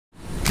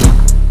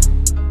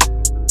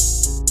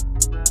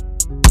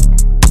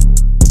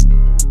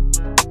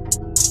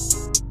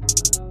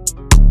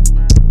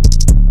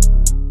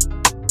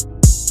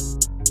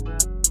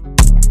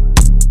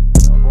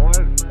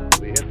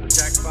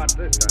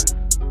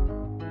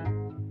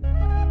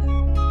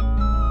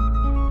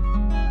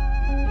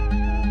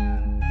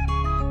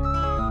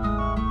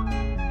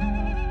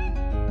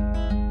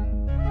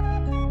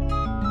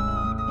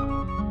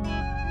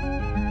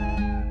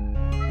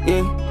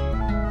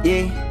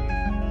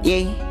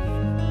We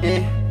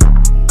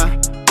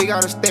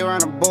gotta stay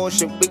around the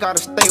bullshit, we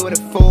gotta stay with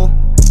it full.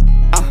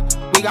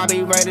 We gotta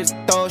be ready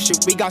to throw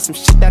shit, we got some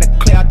shit that'll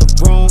clear out the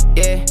room,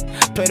 yeah.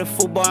 Play the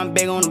football, I'm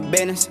big on the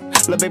business.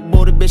 Lil' bit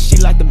booty bitch, she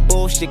like the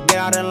bullshit. Get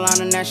out of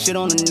line and that shit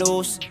on the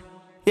news,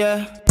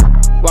 yeah.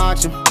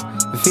 Watch him,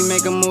 if he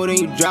make a move then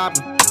you drop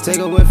him. Take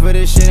a whiff for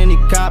this shit and he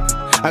cop it.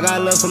 I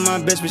got love for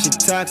my bitch but she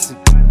toxic.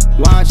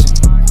 Watch him,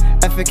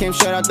 if it came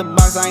straight out the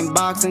box, I ain't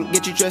boxing.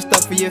 Get you dressed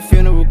up for your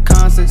funeral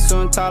concert.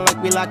 Soon talk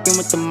like we locked in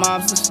with the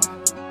mobsters.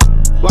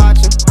 Watch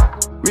him,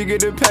 we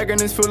get the pack and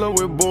it's full up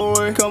with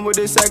boy. Come with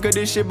this sack of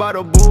this shit by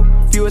the book.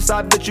 Few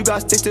aside, bitch, you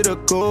got stick to the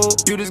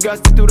code. You just got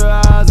stick through the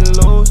highs and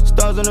lows.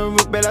 Stars on the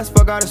roof, bet let's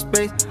fuck out of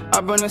space.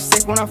 I burn the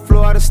safe when I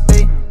flow out of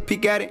state.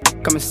 Peek at it,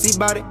 come and see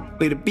about it.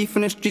 Leave the beef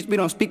in the streets, we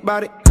don't speak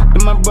about it.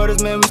 And my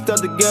brothers, man, we stuck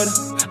together.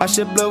 I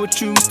shed blood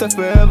with you, we stuck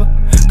forever.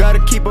 Gotta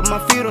keep up my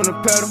feet on the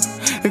pedal.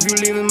 If you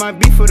leave, it might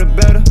be for the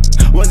better.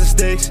 What's the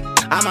stakes?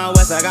 I'm out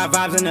west, I got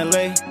vibes in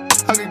LA.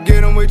 I could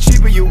get them way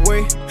cheaper your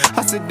way.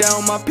 I sit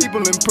down with my people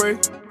and pray.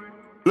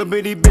 Lil'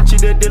 bitty bitchy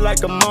that did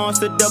like a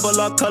monster. Double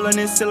up color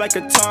and sit like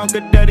a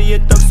Tonka. Daddy a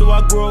thug so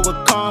I grow up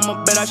with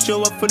karma. Bet I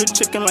show up for the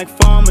chicken like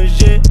farmers,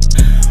 yeah.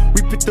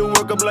 We pick the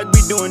work up like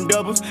we doing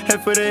doubles.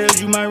 Head for the hills,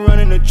 you might run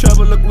into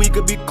trouble. Look, we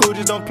could be cool,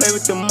 just don't play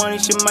with the money.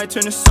 Shit might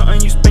turn to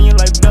something, you spend your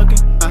life ducking.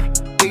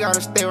 We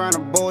gotta stay around the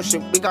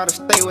bullshit, we gotta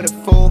stay with it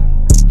full.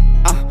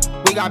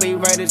 We gotta be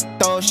ready to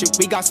throw shit,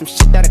 we got some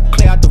shit that'll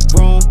clear out the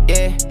room,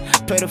 yeah.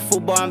 Play the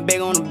football, I'm big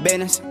on the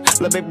business.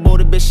 Lil' bit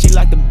booty bitch, she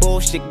like the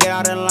bullshit. Get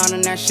out of line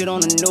and that shit on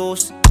the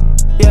news,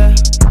 yeah.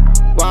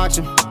 Watch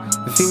him,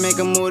 if he make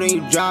a move then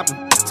you drop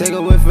him. Take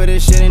a whiff for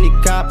this shit and he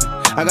cop it.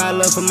 I got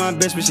love for my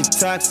bitch but she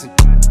toxic.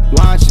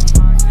 Watch him,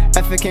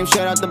 if it came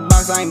straight out the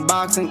box, I ain't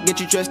boxing. Get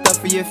you dressed up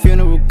for your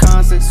funeral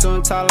concert.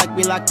 Soon talk like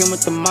we locked in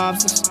with the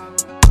mobsters.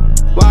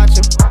 Watch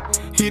him,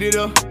 heat it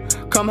up.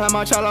 Come have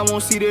my child, I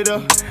won't seat it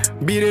up.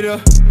 Beat it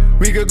up,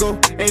 we could go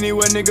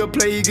anywhere, nigga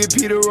play, you get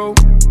Peter roll.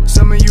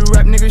 Some of you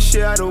rap niggas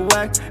shit out of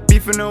whack.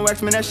 Beefin' no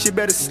wax, man, that shit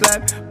better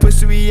slap.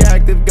 Pussy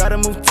reactive, gotta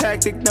move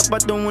tactic. Up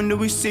out the window,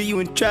 we see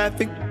you in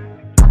traffic.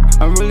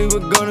 I'm really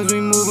with gunners,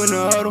 we move in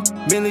the huddle.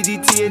 Bentley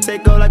GTA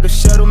take off like a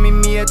shuttle. Meet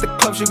me at the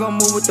club, she gon'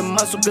 move with the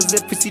muscle. Cause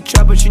if you see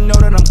trouble, she know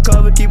that I'm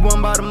covered. Keep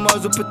one by the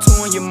muzzle, put two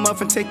on your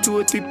muffin. Take 2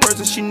 or 3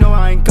 persons, she know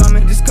I ain't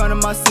coming. Just come to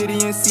my city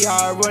and see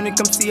how I run it.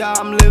 Come see how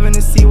I'm living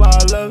and see why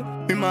I love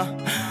it.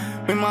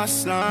 With my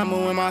slime,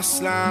 or with my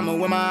slime, or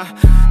with my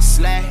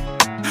slack.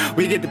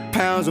 We get the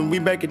pounds and we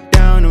break it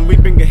down and we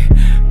bring it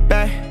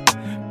back.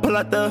 Pull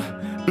out the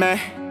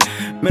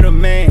middle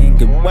man,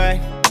 get whack.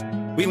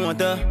 We want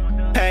the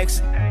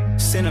packs,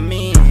 send them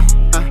in.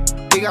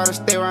 We gotta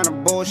stay around the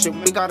bullshit,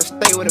 we gotta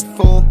stay with it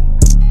full.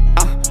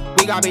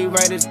 We gotta be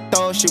ready to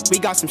throw shit, we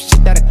got some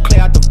shit that'll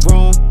clear out the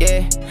room,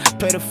 yeah.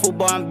 Play the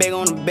football, I'm big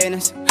on the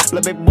business.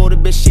 Lil' bit booty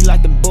bitch, she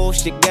like the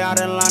bullshit. Get out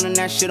of line and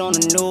that shit on the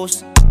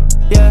news,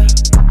 yeah.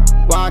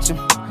 Watch him,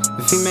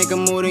 if he make a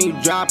move then you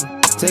drop him.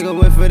 Take a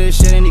whiff for this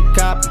shit and he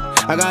cop it.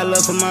 I got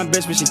love for my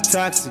bitch but she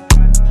toxic.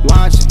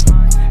 Watch him,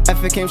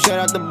 if it came straight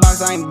out the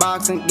box, I ain't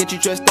boxing. Get you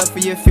dressed up for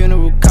your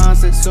funeral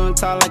concert. Soon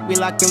talk like we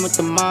locked in with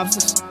the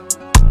mobsters.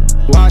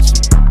 Watch him.